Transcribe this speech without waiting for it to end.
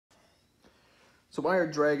So why are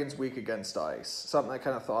dragons weak against ice? Something I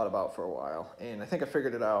kind of thought about for a while, and I think I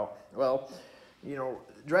figured it out. Well,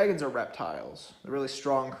 dragons are reptiles. They're really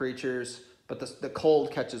strong creatures, but the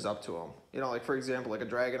cold catches up to them. Like for example, like a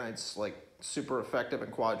dragonite's like super effective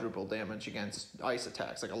and quadruple damage against ice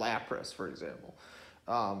attacks, like a Lapras, for example.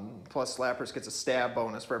 Plus, Lapras gets a stab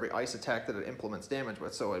bonus for every ice attack that it implements damage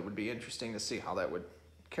with, so it would be interesting to see how that would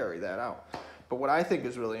carry that out. But what I think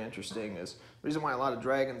is really interesting is the reason why a lot of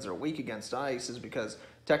dragons are weak against ice is because,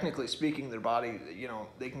 technically speaking, their body,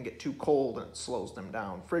 they can get too cold and it slows them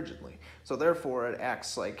down frigidly. So therefore, it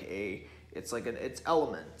acts like it's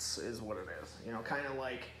elements is what it is. Kind of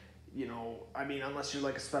like, unless you're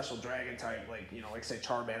like a special dragon type, like say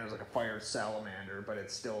Charmander's like a fire salamander, but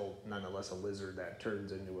it's still nonetheless a lizard that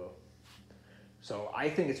turns into a. So I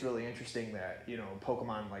think it's really interesting that,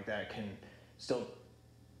 Pokemon like that can still.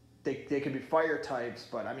 They could be fire types,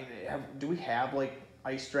 but do we have like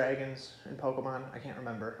ice dragons in Pokemon? I can't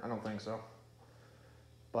remember. I don't think so.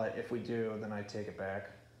 But if we do, then I take it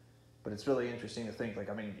back. But it's really interesting to think,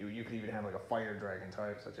 you could even have like a fire dragon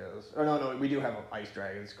type, such as. Oh no, we do have ice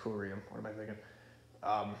dragons, Kourium. What am I thinking?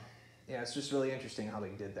 Yeah, it's just really interesting how they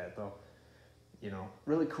did that, though.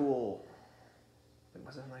 Really cool.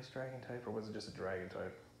 Was it an ice dragon type, or was it just a dragon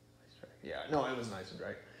type? Ice dragon. Yeah, no, it was an ice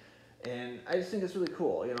dragon. And I just think it's really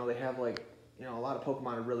cool. They have a lot of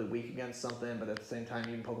Pokemon are really weak against something, but at the same time,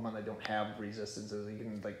 even Pokemon that don't have resistances,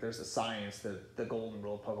 there's a science that the golden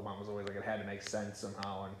rule of Pokemon was always it had to make sense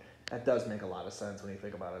somehow, and that does make a lot of sense when you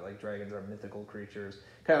think about it. Like dragons are mythical creatures,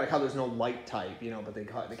 kind of like how there's no light type, but they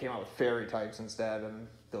came out with fairy types instead, and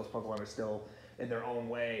those Pokemon are still in their own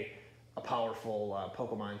way a powerful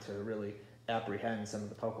Pokemon to really apprehend some of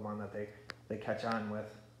the Pokemon that they catch on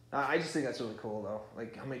with. I just think that's really cool, though.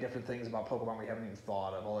 Like, how many different things about Pokemon we haven't even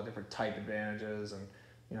thought of, all the different type advantages, and,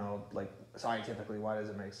 scientifically, why does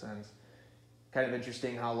it make sense? Kind of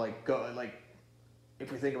interesting how,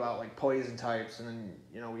 if we think about, poison types, and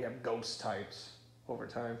then, we have ghost types over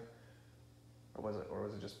time. Or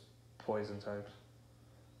was it just poison types?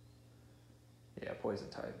 Yeah, poison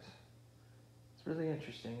types. It's really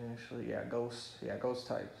interesting, actually. Yeah, ghost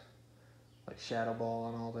types. Like Shadow Ball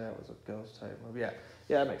and all that was a ghost type move. Yeah,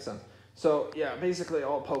 that makes sense. So yeah, basically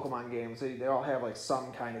all Pokemon games, they all have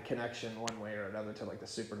some kind of connection one way or another to the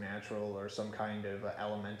supernatural or some kind of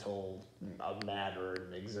elemental matter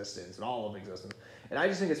and existence and all of existence. And I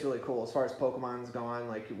just think it's really cool as far as Pokemon's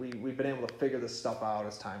gone. We've been able to figure this stuff out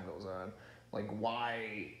as time goes on.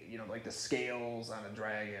 Why the scales on a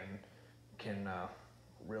dragon can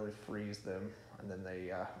really freeze them. And then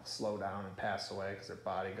they slow down and pass away because their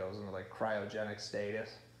body goes into cryogenic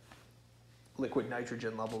status. Liquid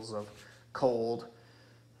nitrogen levels of cold.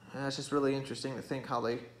 And it's just really interesting to think how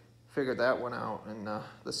they figured that one out in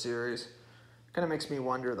the series. Kind of makes me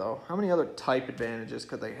wonder, though, how many other type advantages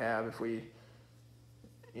could they have if we,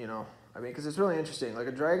 because it's really interesting.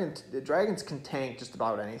 The dragons can tank just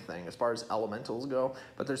about anything as far as elementals go,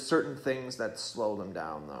 but there's certain things that slow them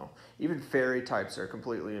down, though. Even fairy types are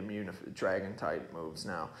completely immune to dragon type moves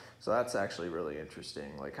now. So that's actually really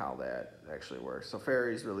interesting, how that actually works. So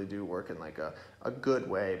fairies really do work in a good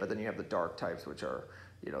way, but then you have the dark types, which are,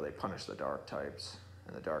 they punish the dark types,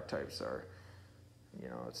 and the dark types are,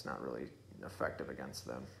 it's not really effective against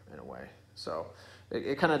them in a way. So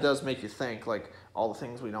it kind of does make you think, all the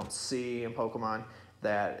things we don't see in Pokemon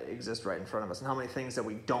that exist right in front of us, and how many things that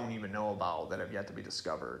we don't even know about that have yet to be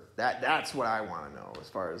discovered. That's what I want to know as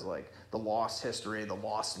far as the lost history, the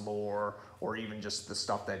lost lore, or even just the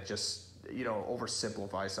stuff that just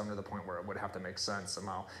oversimplifies something to the point where it would have to make sense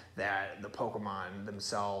somehow, that the Pokemon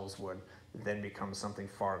themselves would then become something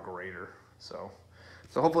far greater. So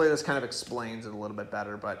hopefully this kind of explains it a little bit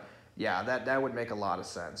better, but yeah, that would make a lot of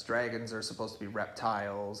sense. Dragons are supposed to be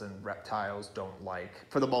reptiles, and reptiles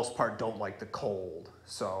for the most part, don't like the cold.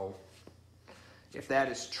 So if that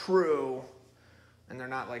is true, and they're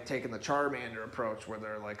not taking the Charmander approach where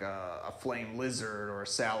they're a flame lizard or a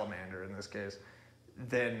salamander in this case,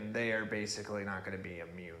 then they are basically not going to be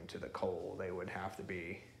immune to the cold. They would have to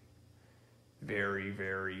be very,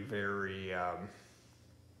 very, very...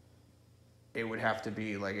 it would have to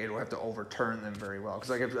be it would have to overturn them very well.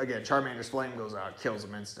 Because again, Charmander's flame goes out, kills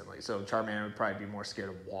them instantly. So Charmander would probably be more scared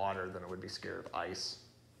of water than it would be scared of ice.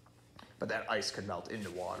 But that ice could melt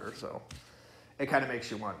into water, so it kind of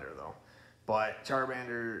makes you wonder, though. But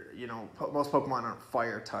Charmander, most Pokemon aren't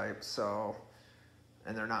fire types, so,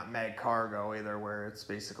 and they're not Magcargo either, where it's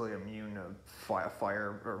basically immune to fire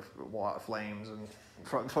or flames and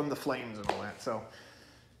from the flames and all that. So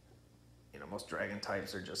most dragon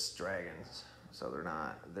types are just dragons, so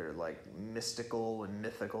they're mystical and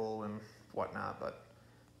mythical and whatnot, but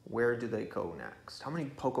where do they go next? How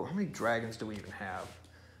many dragons do we even have?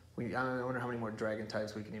 I wonder how many more dragon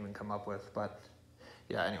types we can even come up with, but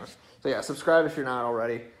yeah, anyways. So yeah, subscribe if you're not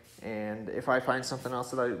already, and if I find something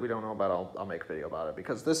else that we don't know about, I'll make a video about it,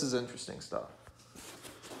 because this is interesting stuff.